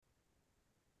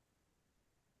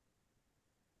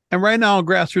And right now, on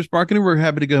Grassroots Marketing, we're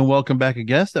happy to go and welcome back a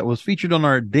guest that was featured on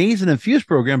our Days and Infuse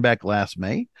program back last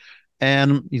May.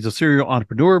 And he's a serial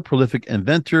entrepreneur, prolific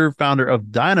inventor, founder of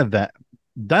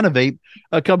DynaVap,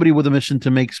 a company with a mission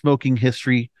to make smoking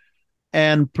history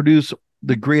and produce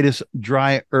the greatest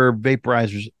dry herb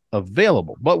vaporizers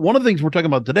available. But one of the things we're talking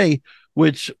about today,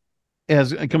 which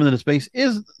has come into space,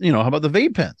 is, how about the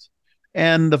vape pens?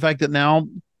 And the fact that now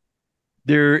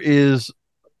there is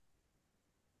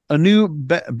a new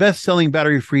best-selling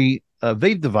battery-free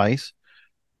vape device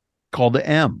called the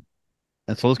M.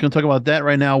 And so let's going to talk about that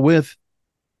right now with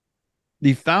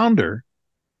the founder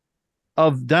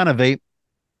of DynaVap,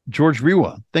 George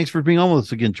Rewa. Thanks for being on with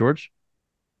us again, George.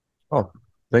 Oh,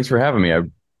 thanks for having me. I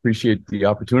appreciate the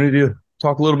opportunity to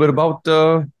talk a little bit about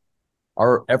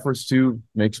our efforts to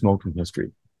make smoking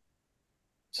history.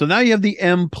 So now you have the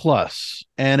M Plus,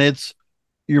 and it's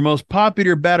your most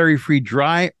popular battery-free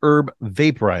dry herb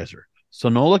vaporizer. So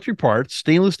no electric parts,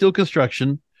 stainless steel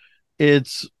construction.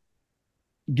 It's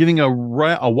giving a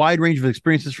wide range of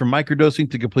experiences from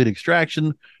microdosing to complete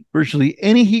extraction. Virtually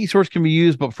any heat source can be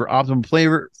used, but for optimum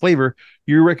flavor,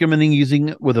 you're recommending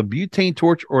using with a butane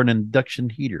torch or an induction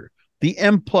heater. The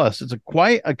M Plus, it's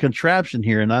quite a contraption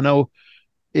here, and I know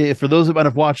for those that might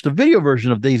have watched the video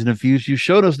version of Days and Infuse, you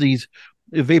showed us these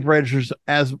vaporizers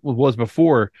as was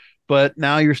before, but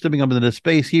now you're stepping up into the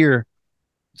space here.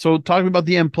 So talking about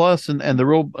the M Plus and the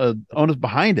real onus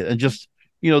behind it, and just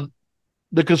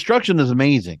the construction is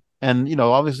amazing, and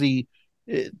obviously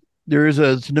there is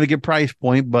a significant price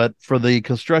point, but for the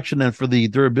construction and for the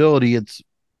durability, it's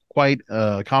quite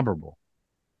comparable.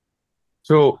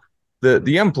 So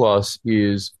the M Plus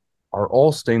is our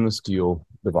all stainless steel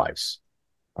device.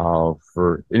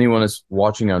 For anyone that's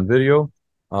watching on video,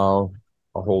 I'll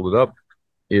hold it up.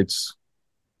 It's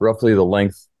roughly the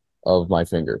length of my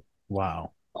finger.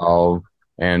 Wow.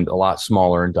 And a lot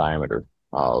smaller in diameter.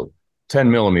 10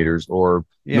 millimeters, or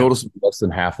Yeah. noticeably less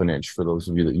than half an inch for those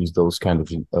of you that use those kind of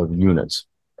units.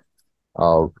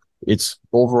 Its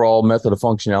overall method of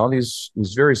functionality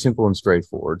is very simple and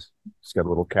straightforward. It's got a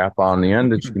little cap on the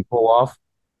end that you can pull off,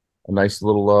 a nice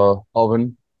little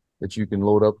oven that you can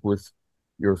load up with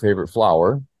your favorite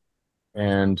flower,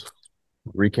 and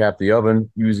recap the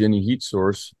oven, use any heat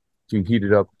source to heat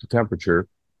it up to temperature.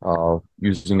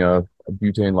 Using a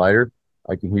butane lighter,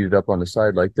 I can heat it up on the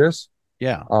side like this.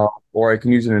 Yeah. Or I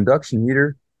can use an induction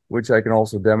heater, which I can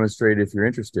also demonstrate if you're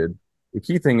interested. The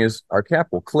key thing is our cap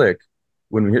will click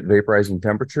when we hit vaporizing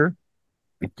temperature,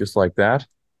 just like that.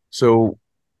 So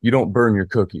you don't burn your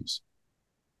cookies.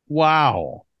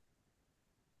 Wow.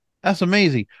 That's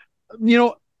amazing. You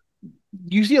know,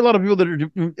 you see a lot of people that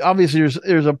are obviously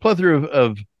there's a plethora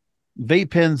of vape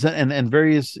pens and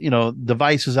various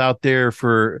devices out there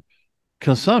for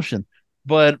consumption,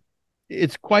 but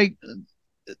it's quite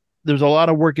there's a lot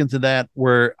of work into that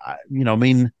where I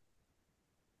mean,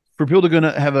 for people to going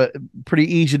to have a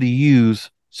pretty easy to use,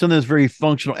 something that's very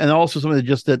functional, and also something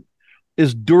that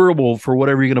is durable for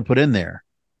whatever you're going to put in there,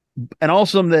 and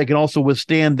also something that can also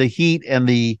withstand the heat and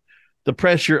the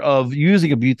pressure of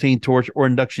using a butane torch or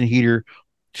induction heater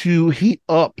to heat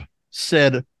up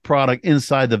said product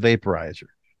inside the vaporizer.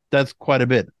 That's quite a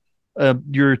bit.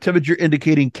 Your temperature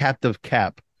indicating captive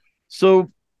cap.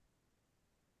 So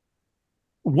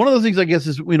one of the things I guess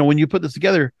is, when you put this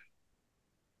together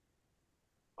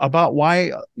about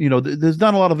why, there's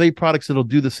not a lot of vape products that'll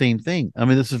do the same thing. I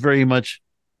mean, this is very much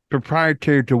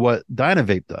proprietary to what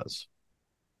DynaVap does.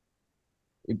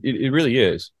 It really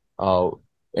is.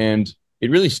 And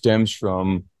it really stems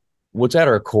from what's at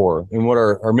our core and what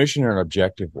our mission and our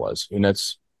objective was. And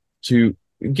that's to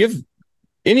give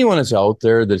anyone that's out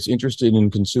there that's interested in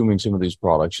consuming some of these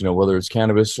products, whether it's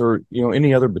cannabis or,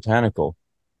 any other botanical,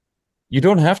 you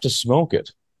don't have to smoke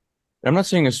it. I'm not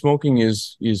saying that smoking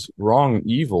is wrong,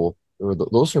 evil, or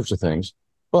those sorts of things,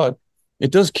 but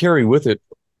it does carry with it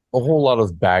a whole lot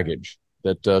of baggage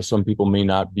that some people may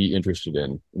not be interested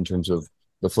in terms of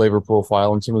the flavor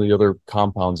profile and some of the other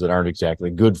compounds that aren't exactly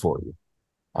good for you.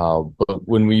 But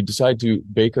when we decide to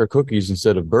bake our cookies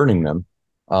instead of burning them,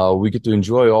 we get to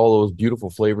enjoy all those beautiful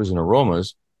flavors and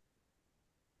aromas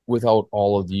without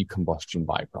all of the combustion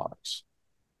byproducts.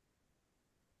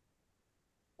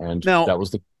 And Now, that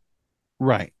was the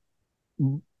right.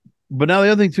 But now the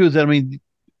other thing too is that, I mean,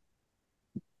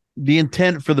 the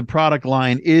intent for the product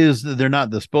line is that they're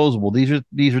not disposable. These are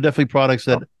definitely products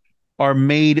that are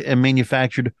made and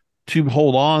manufactured to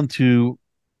hold on to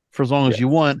for as long as yeah. you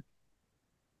want.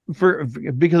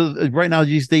 Because right now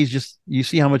these days, just you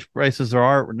see how much prices there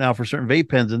are now for certain vape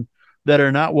pens and that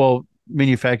are not well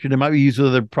manufactured. They might be used with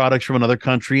other products from another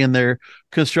country, and their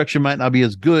construction might not be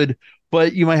as good,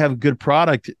 but you might have a good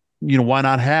product why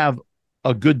not have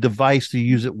a good device to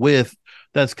use it with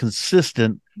that's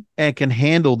consistent and can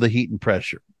handle the heat and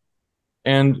pressure?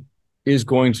 And is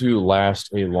going to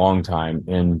last a long time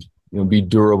and be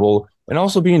durable and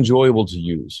also be enjoyable to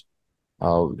use.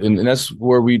 And that's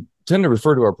where we tend to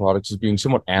refer to our products as being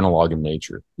somewhat analog in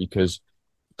nature, because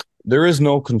there is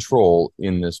no control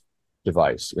in this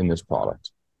device, in this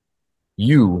product.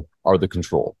 You are the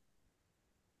control.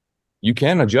 You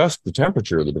can adjust the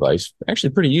temperature of the device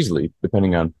actually pretty easily,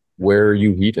 depending on where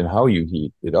you heat and how you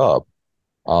heat it up.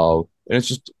 And it's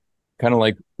just kind of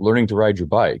like learning to ride your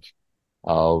bike.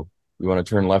 You want to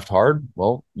turn left hard?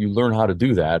 Well, you learn how to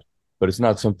do that, but it's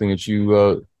not something that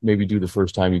you maybe do the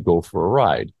first time you go for a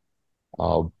ride.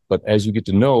 But as you get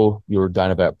to know your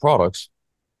DynaVap products,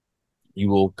 you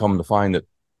will come to find that,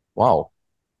 wow,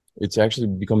 it's actually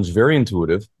becomes very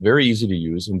intuitive, very easy to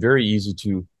use, and very easy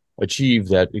to achieve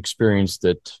that experience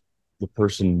that the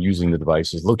person using the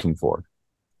device is looking for.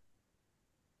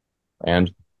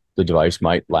 And the device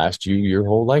might last you your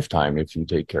whole lifetime if you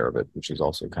take care of it, which is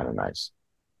also kind of nice.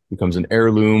 It becomes an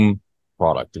heirloom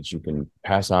product that you can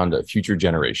pass on to future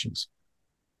generations.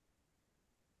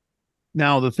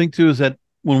 Now, the thing too is that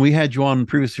when we had you on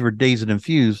previously for Days and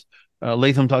Infused,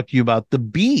 Latham talked to you about the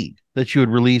bead that you had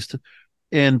released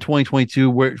in 2022,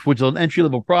 which is an entry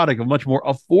level product, of much more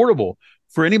affordable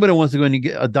for anybody who wants to go and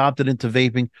get adopted into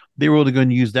vaping. They were able to go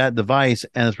and use that device,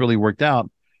 and it's really worked out.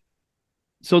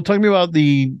 So, talk to me about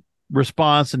the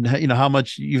response and how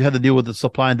much you've had to deal with the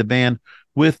supply and demand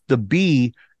with the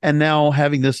B, and now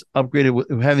having this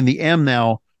upgraded, having the M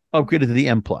now upgraded to the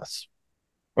M plus.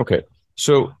 Okay,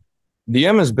 so the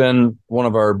M has been one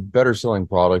of our better selling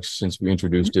products since we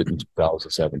introduced it in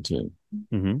 2017.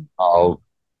 Mm-hmm.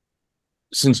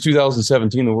 Since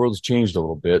 2017, the world's changed a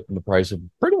little bit, and the price of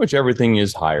pretty much everything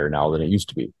is higher now than it used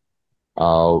to be.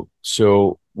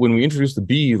 So when we introduced the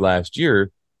B last year,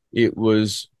 it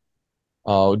was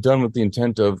done with the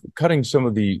intent of cutting some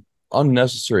of the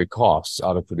unnecessary costs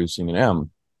out of producing an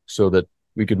M, so that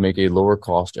we could make a lower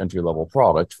cost entry level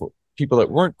product for people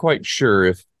that weren't quite sure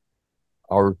if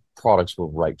our products were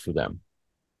right for them.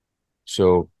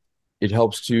 So it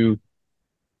helps to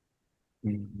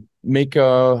make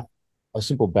a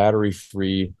simple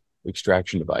battery-free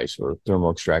extraction device, or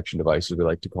thermal extraction device, as we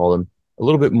like to call them, a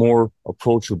little bit more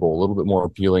approachable, a little bit more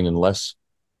appealing, and less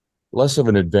of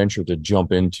an adventure to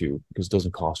jump into, because it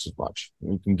doesn't cost as much.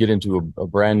 You can get into a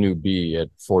brand new B at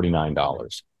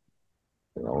 $49.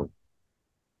 It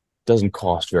doesn't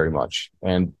cost very much.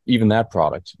 And even that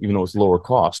product, even though it's lower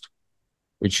cost,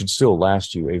 it should still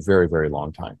last you a very, very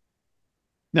long time.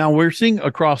 Now, we're seeing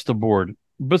across the board,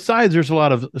 besides there's a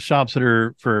lot of shops that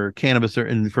are for cannabis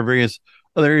and for various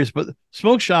other areas, but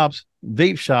smoke shops,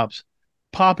 vape shops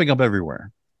popping up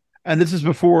everywhere. And this is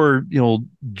before,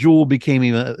 Juul became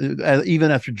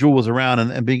even after Juul was around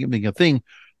and being a thing.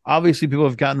 Obviously, people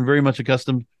have gotten very much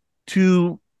accustomed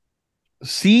to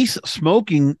cease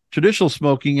smoking, traditional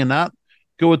smoking, and not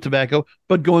go with tobacco,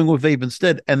 but going with vape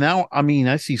instead. And now,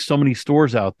 I see so many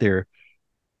stores out there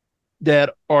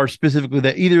that are specifically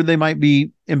that either they might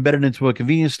be embedded into a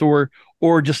convenience store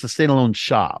or just a standalone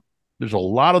shop. There's a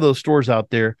lot of those stores out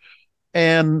there.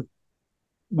 And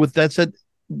with that said,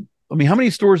 how many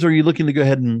stores are you looking to go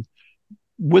ahead and,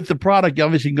 with the product,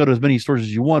 obviously you can go to as many stores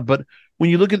as you want, but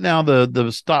when you look at now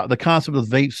the concept of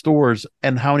vape stores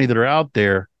and how many that are out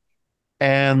there,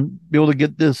 and be able to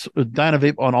get this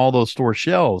DynaVape on all those store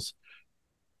shelves,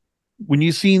 when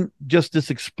you've seen just this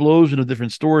explosion of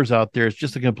different stores out there, it's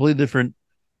just a completely different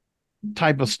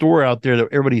type of store out there that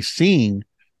everybody's seeing.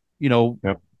 Yep.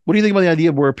 What do you think about the idea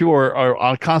of where people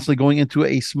are constantly going into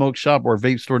a smoke shop or a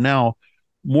vape store now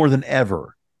more than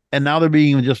ever? And now they're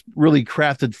being just really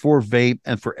crafted for vape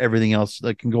and for everything else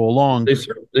that can go along.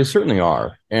 They certainly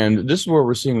are. And this is where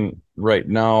we're seeing right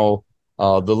now,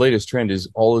 the latest trend is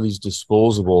all of these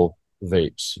disposable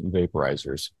vapes and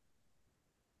vaporizers,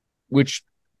 which,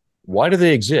 why do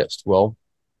they exist? Well,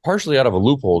 partially out of a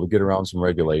loophole to get around some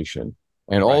regulation,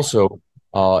 and also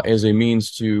as a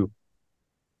means to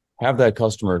have that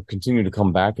customer continue to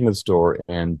come back into the store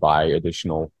and buy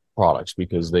additional products,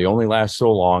 because they only last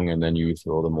so long and then you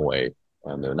throw them away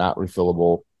and they're not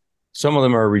refillable. Some of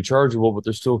them are rechargeable, but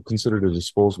they're still considered a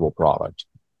disposable product.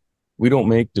 We don't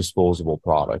make disposable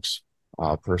products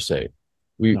per se.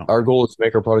 Our goal is to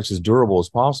make our products as durable as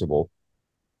possible.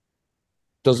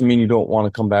 Doesn't mean you don't want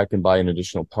to come back and buy an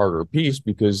additional part or a piece,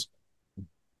 because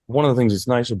one of the things that's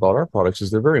nice about our products is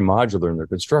they're very modular in their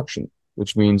construction,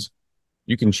 which means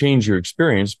you can change your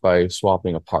experience by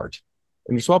swapping a part.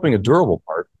 And you're swapping a durable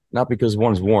part, not because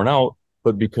one's worn out,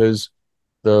 but because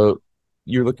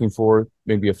you're looking for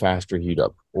maybe a faster heat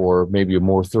up, or maybe a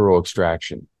more thorough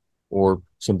extraction, or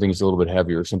something that's a little bit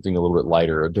heavier, something a little bit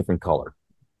lighter, a different color.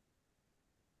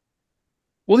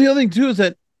 Well, the other thing too is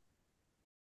that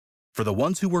For the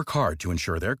ones who work hard to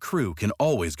ensure their crew can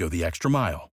always go the extra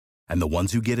mile, and the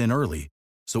ones who get in early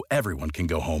so everyone can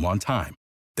go home on time,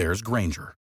 there's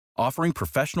Grainger, offering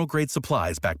professional-grade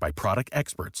supplies backed by product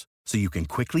experts so you can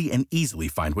quickly and easily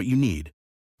find what you need.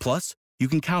 Plus, you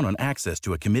can count on access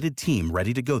to a committed team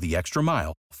ready to go the extra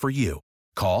mile for you.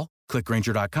 Call, click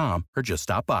Grainger.com, or just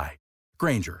stop by.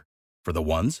 Grainger, for the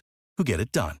ones who get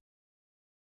it done.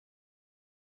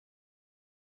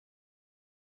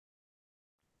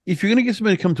 if you're going to get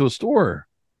somebody to come to a store,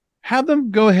 have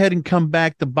them go ahead and come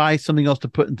back to buy something else to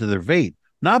put into their vape,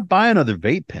 not buy another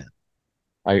vape pen.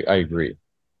 I agree.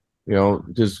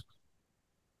 Because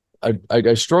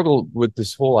I struggle with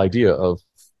this whole idea of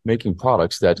making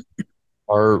products that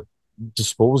are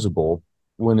disposable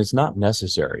when it's not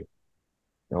necessary.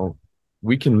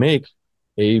 We can make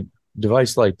a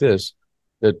device like this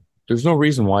that there's no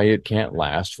reason why it can't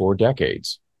last for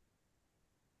decades.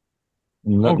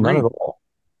 None at all.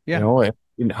 Yeah.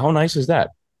 And how nice is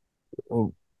that?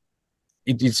 Well,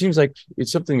 it seems like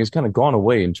it's something that's kind of gone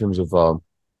away in terms of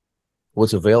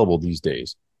what's available these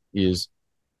days. Is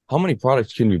how many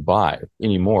products can we buy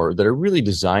anymore that are really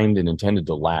designed and intended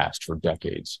to last for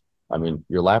decades? I mean,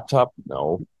 your laptop,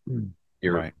 no.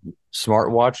 Your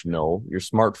smartwatch, no. Your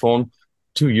smartphone,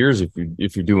 2 years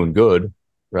if you're doing good,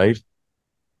 right?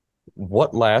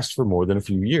 What lasts for more than a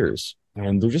few years?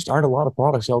 And there just aren't a lot of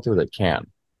products out there that can.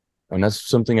 And that's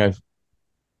something I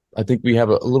think we have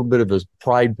a little bit of a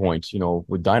pride point,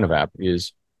 with DynaVap,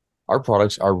 is our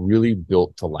products are really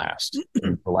built to last,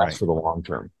 for the long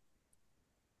term.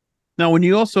 Now, when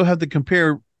you also have to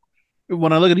compare,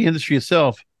 when I look at the industry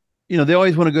itself, they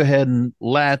always want to go ahead and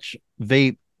latch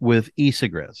vape with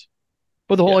e-cigarettes.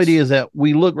 But the whole idea is that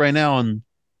we look right now, and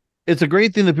it's a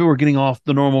great thing that people are getting off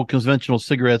the normal conventional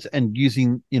cigarettes and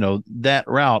using, that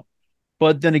route.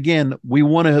 But then again, we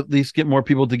want to at least get more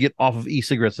people to get off of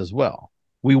e-cigarettes as well.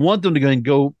 We want them to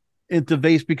go into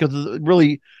vapes because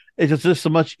it's just a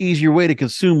much easier way to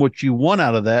consume what you want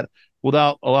out of that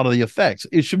without a lot of the effects.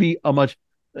 It should be a much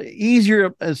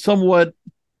easier, somewhat,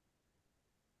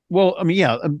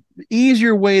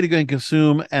 easier way to go and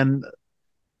consume, and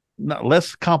not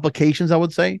less complications, I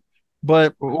would say.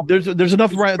 But there's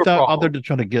enough right out there to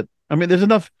try to get. I mean, there's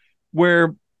enough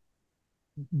where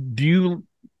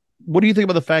what do you think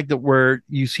about the fact that where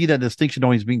you see that distinction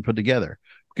always being put together?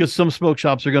 Because some smoke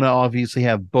shops are going to obviously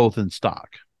have both in stock.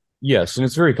 Yes, and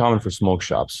it's very common for smoke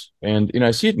shops. And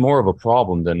I see it more of a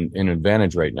problem than an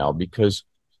advantage right now, because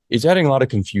it's adding a lot of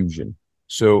confusion.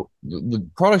 So the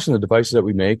products and the devices that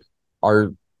we make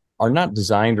are not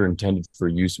designed or intended for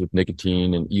use with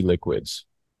nicotine and e-liquids.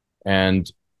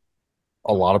 And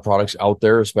a lot of products out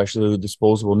there, especially the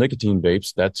disposable nicotine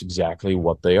vapes, that's exactly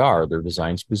what they are. They're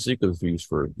designed specifically for use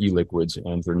for e-liquids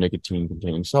and for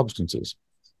nicotine-containing substances.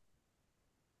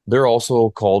 They're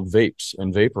also called vapes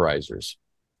and vaporizers,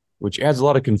 which adds a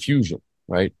lot of confusion,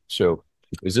 right? So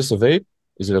is this a vape?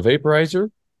 Is it a vaporizer?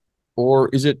 Or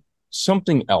is it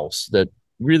something else that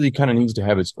really kind of needs to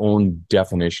have its own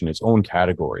definition, its own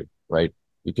category, right?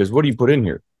 Because what do you put in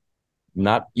here?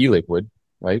 Not e-liquid,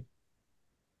 right?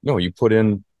 No, you put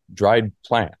in dried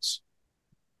plants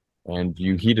and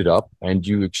you heat it up and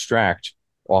you extract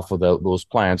off of those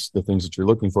plants the things that you're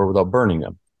looking for without burning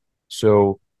them.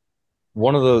 So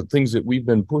one of the things that we've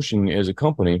been pushing as a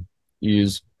company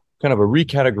is kind of a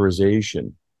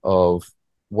recategorization of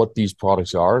what these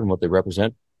products are and what they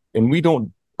represent. And we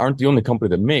aren't the only company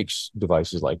that makes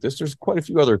devices like this. There's quite a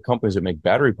few other companies that make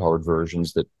battery-powered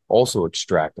versions that also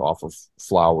extract off of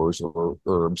flowers or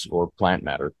herbs or plant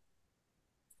matter.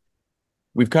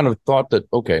 We've kind of thought that,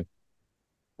 okay,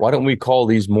 why don't we call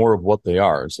these more of what they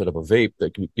are? Instead of a vape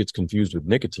that gets confused with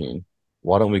nicotine,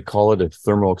 why don't we call it a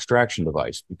thermal extraction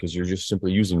device? Because you're just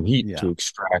simply using heat to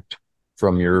extract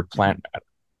from your plant matter.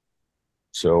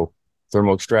 So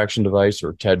thermal extraction device,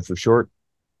 or TED for short,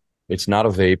 it's not a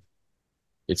vape.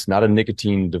 It's not a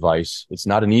nicotine device. It's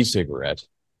not an e-cigarette.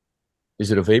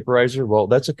 Is it a vaporizer? Well,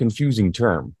 that's a confusing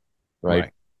term,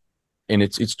 right? And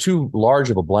it's too large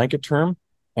of a blanket term.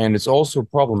 And it's also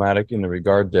problematic in the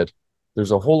regard that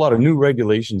there's a whole lot of new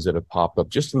regulations that have popped up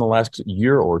just in the last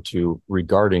year or two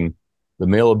regarding the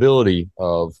mailability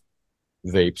of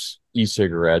vapes,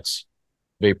 e-cigarettes,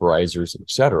 vaporizers,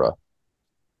 etc.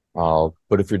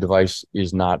 But if your device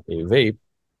is not a vape,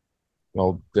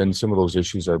 well, then some of those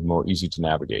issues are more easy to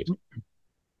navigate.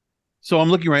 So I'm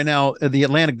looking right now at the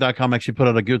Atlantic.com actually put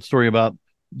out a good story about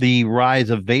the rise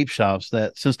of vape shops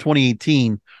that since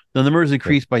 2018, the number has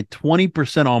increased by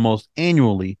 20% almost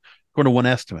annually, according to one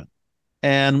estimate.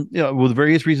 And with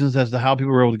various reasons as to how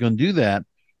people were able to go and do that.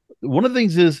 One of the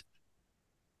things is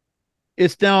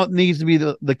it's now needs to be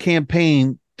the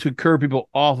campaign to curb people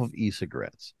off of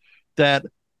e-cigarettes. That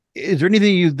is there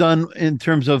anything you've done in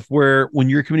terms of where when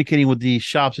you're communicating with the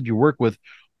shops that you work with,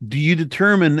 do you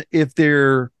determine if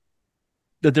they're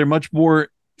much more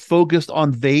focused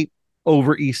on vape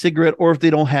over e-cigarette, or if they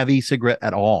don't have e-cigarette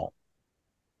at all?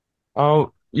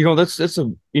 Oh, that's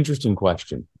an interesting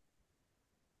question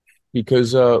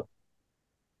because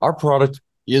our product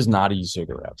is not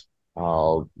e-cigarette.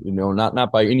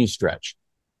 Not by any stretch.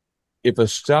 If a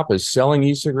shop is selling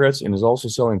e-cigarettes and is also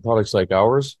selling products like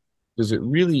ours, does it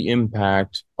really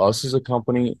impact us as a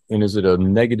company? And is it a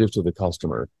negative to the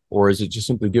customer? Or is it just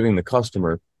simply giving the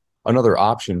customer another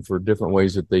option for different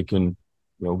ways that they can,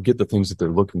 get the things that they're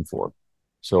looking for?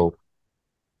 So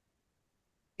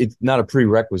it's not a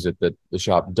prerequisite that the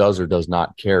shop does or does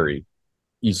not carry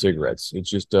e-cigarettes. It's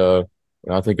just, I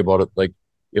think about it like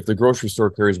if the grocery store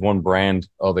carries one brand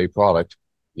of a product,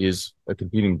 is a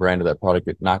competing brand of that product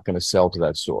not going to sell to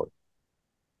that store?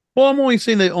 Well, I'm only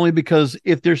saying that only because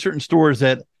if there's certain stores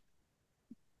that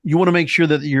you want to make sure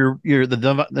that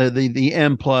the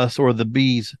M plus or the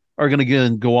Bs are going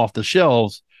to go off the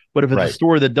shelves. But if it's a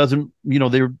store that doesn't,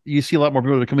 you see a lot more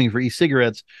people that are coming for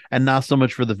e-cigarettes and not so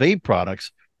much for the vape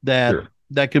products, that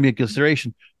could be a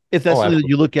consideration. If that's something that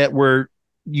you look at where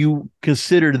you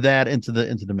consider that into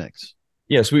the mix.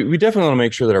 Yes, we definitely want to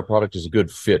make sure that our product is a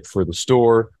good fit for the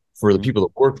store, for the people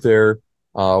that work there.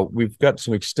 We've got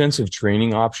some extensive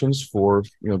training options for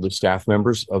the staff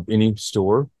members of any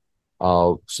store,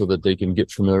 so that they can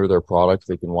get familiar with our product.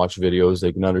 They can watch videos.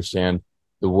 They can understand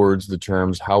the words, the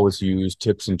terms, how it's used,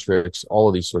 tips and tricks, all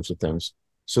of these sorts of things,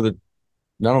 so that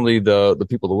not only the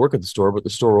people that work at the store, but the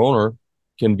store owner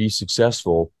can be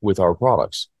successful with our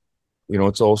products.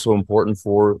 It's also important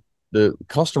for the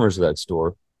customers of that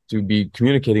store to be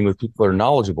communicating with people that are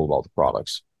knowledgeable about the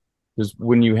products. Because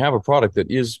when you have a product that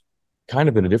is kind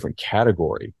of in a different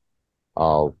category,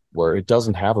 where it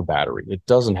doesn't have a battery, it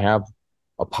doesn't have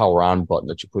a power on button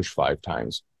that you push 5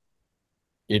 times,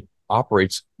 it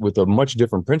operates with a much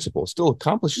different principle. It still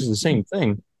accomplishes the same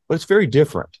thing, but it's very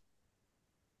different.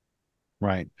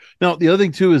 Right. Now, the other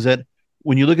thing too is that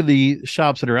when you look at the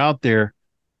shops that are out there,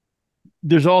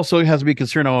 there's also has to be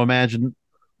concern, I'll imagine,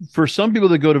 for some people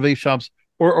that go to vape shops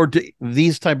or to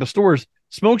these type of stores,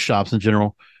 smoke shops in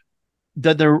general,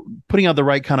 that they're putting out the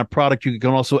right kind of product you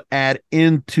can also add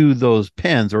into those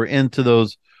pens or into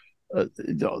those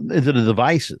into the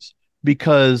devices.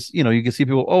 Because you can see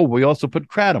people, we also put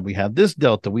kratom, we have this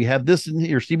delta, we have this in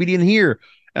here, CBD in here,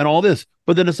 and all this.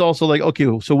 But then it's also like,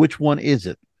 okay, so which one is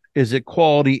it? Is it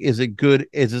quality? Is it good?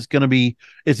 Is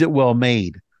it well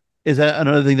made? Is that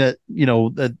another thing that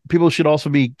that people should also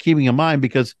be keeping in mind?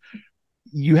 Because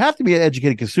you have to be an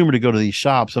educated consumer to go to these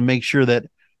shops and make sure that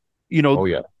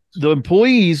the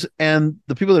employees and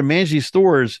the people that manage these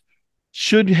stores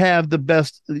should have the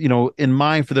best in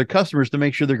mind for their customers, to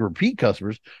make sure they're repeat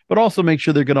customers, but also make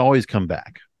sure they're going to always come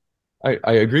back. I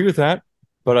agree with that,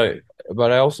 but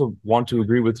I also want to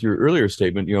agree with your earlier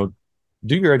statement.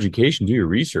 Do your education, do your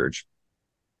research.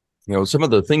 Some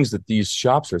of the things that these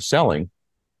shops are selling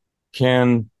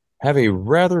can have a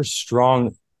rather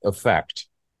strong effect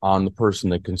on the person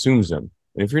that consumes them.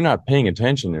 And if you're not paying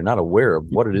attention, you're not aware of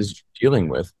what it is you're dealing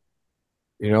with,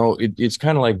 it's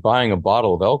kind of like buying a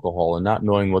bottle of alcohol and not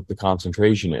knowing what the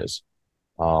concentration is.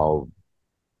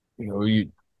 You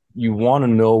want to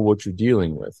know what you're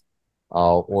dealing with,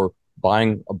 or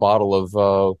buying a bottle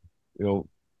of,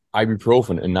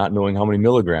 ibuprofen and not knowing how many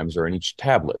milligrams are in each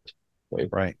tablet.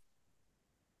 Right.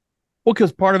 Well,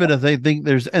 because part of it is they think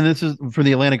and this is for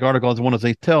the Atlantic article, as one as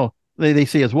they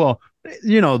say as well,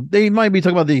 they might be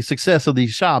talking about the success of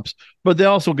these shops, but they're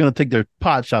also going to take their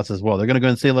pot shots as well. They're going to go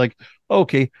and say like,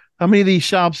 okay, how many of these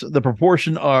shops, the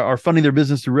proportion are funding their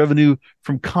business through revenue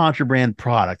from contraband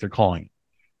product, they're calling it.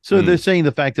 So they're saying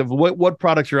the fact of what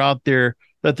products are out there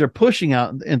that they're pushing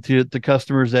out into the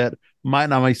customers that might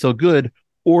not be so good,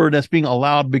 or that's being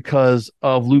allowed because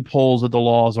of loopholes that the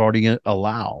laws already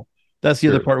allow. That's the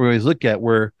other part we always look at,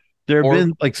 where there have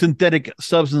been like synthetic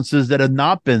substances that have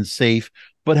not been safe,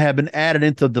 but have been added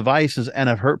into devices and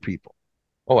have hurt people.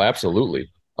 Oh,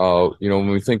 absolutely. When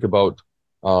we think about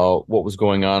what was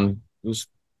going on, it was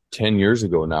 10 years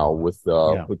ago now with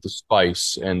the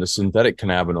spice and the synthetic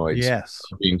cannabinoids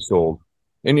being sold.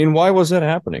 And why was that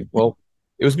happening? Well,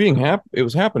 it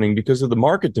was happening because of the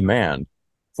market demand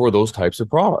for those types of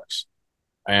products,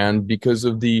 and because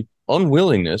of the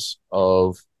unwillingness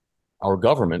of our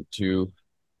government to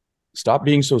stop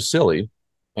being so silly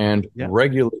and Yeah.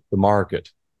 regulate the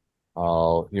market.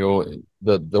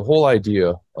 The whole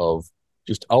idea of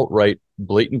just outright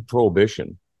blatant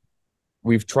prohibition.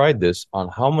 We've tried this on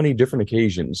how many different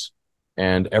occasions,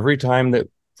 and every time that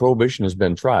prohibition has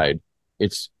been tried,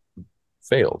 it's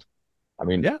failed. I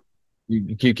mean, Yeah.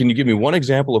 can you give me one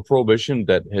example of prohibition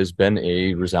that has been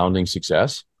a resounding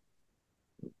success?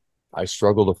 I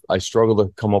struggle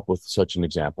to come up with such an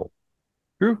example.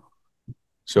 True. But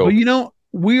So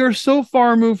we are so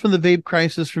far removed from the vape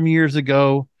crisis from years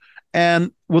ago.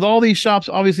 And with all these shops,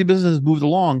 obviously business has moved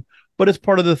along, but it's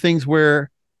part of the things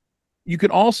where you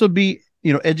can also be,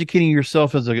 educating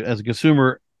yourself as a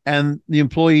consumer, and the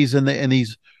employees and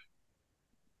these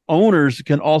owners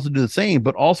can also do the same.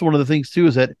 But also one of the things too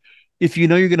is that if you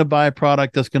know you're going to buy a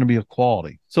product that's going to be of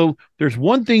quality. So there's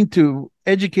one thing to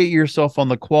educate yourself on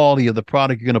the quality of the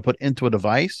product you're going to put into a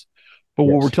device. But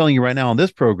what we're yes, telling you right now on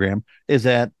this program is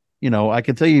that, I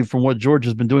can tell you from what George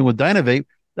has been doing with DynaVap,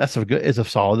 is a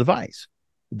solid device.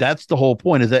 That's the whole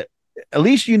point, is that at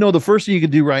least the first thing you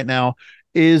can do right now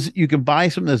is you can buy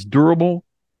something that's durable,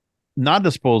 not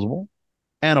disposable,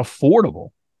 and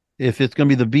affordable. If it's going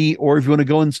to be the B, or if you want to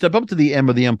go and step up to the M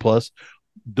or the M plus,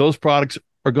 those products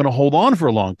are going to hold on for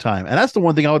a long time. And that's the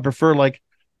one thing I would prefer. Like,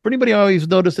 for anybody, I always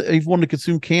notice that if you want to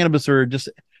consume cannabis or just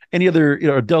any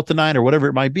other, Delta 9 or whatever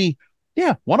it might be,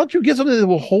 yeah, why don't you get something that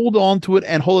will hold on to it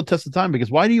and hold a test of time?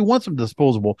 Because why do you want something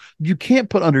disposable? You can't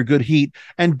put under good heat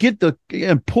and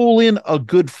pull in a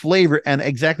good flavor and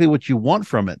exactly what you want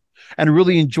from it and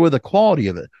really enjoy the quality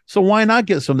of it. So why not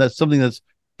get something that's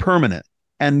permanent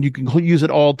and you can use it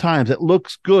all times? It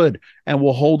looks good and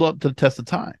will hold up to the test of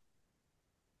time.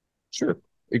 sure,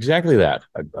 exactly that.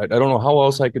 I don't know how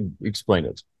else I could explain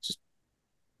it.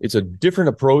 It's a different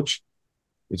approach.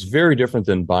 It's very different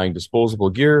than buying disposable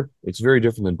gear. It's very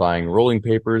different than buying rolling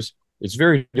papers. It's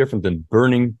very different than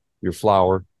burning your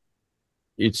flower.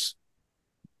 It's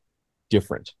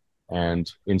different.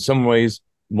 And in some ways,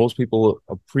 most people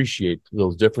appreciate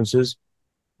those differences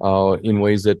in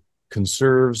ways that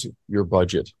conserves your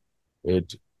budget.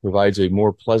 It provides a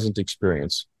more pleasant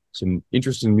experience, some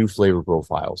interesting new flavor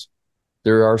profiles.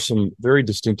 There are some very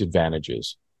distinct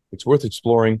advantages. It's worth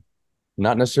exploring,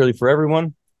 not necessarily for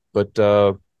everyone, but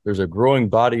there's a growing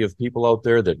body of people out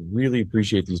there that really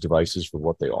appreciate these devices for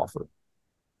what they offer.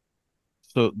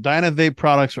 So DynaVap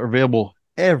products are available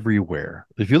everywhere.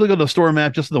 If you look at the store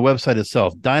map, just on the website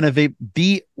itself, DynaVap,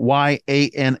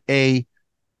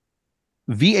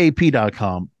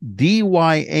 DynaVap.com,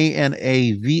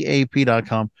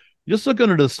 DynaVap.com. Just look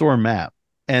under the store map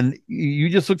and you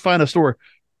just find a store.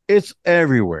 It's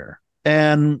everywhere.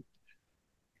 And,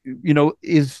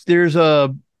 if there's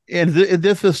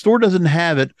if the store doesn't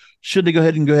have it, should they go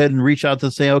ahead and reach out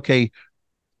to say, okay,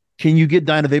 can you get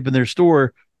DynaVap in their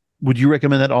store? Would you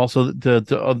recommend that also to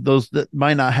those that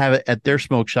might not have it at their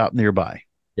smoke shop nearby?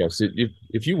 Yes,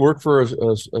 if you work for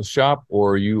a shop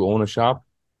or you own a shop,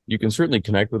 you can certainly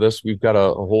connect with us. We've got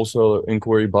a wholesale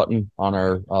inquiry button on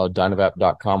our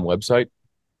DynaVap.com website.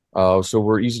 So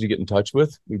we're easy to get in touch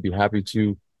with. We'd be happy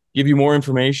to give you more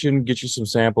information, get you some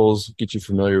samples, get you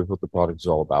familiar with what the product is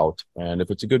all about. And if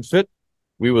it's a good fit,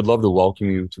 we would love to welcome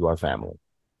you to our family.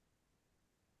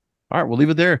 All right, we'll leave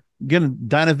it there. Again,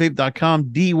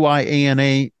 DynaVap.com,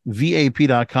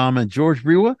 DynaVap.com. And George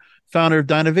Brewa, founder of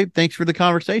DynaVap, thanks for the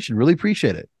conversation. Really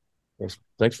appreciate it.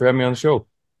 Thanks for having me on the show.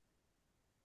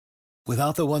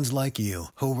 Without the ones like you,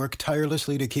 who work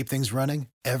tirelessly to keep things running,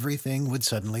 everything would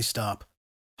suddenly stop.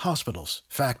 Hospitals,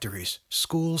 factories,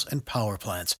 schools, and power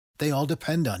plants, they all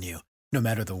depend on you. No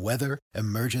matter the weather,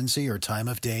 emergency, or time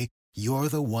of day, you're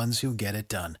the ones who get it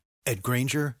done. At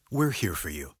Grainger, we're here for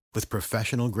you with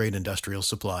professional-grade industrial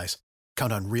supplies.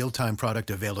 Count on real-time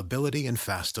product availability and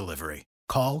fast delivery.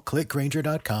 Call, click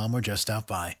Grainger.com, or just stop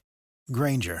by.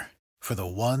 Grainger, for the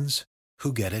ones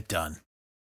who get it done.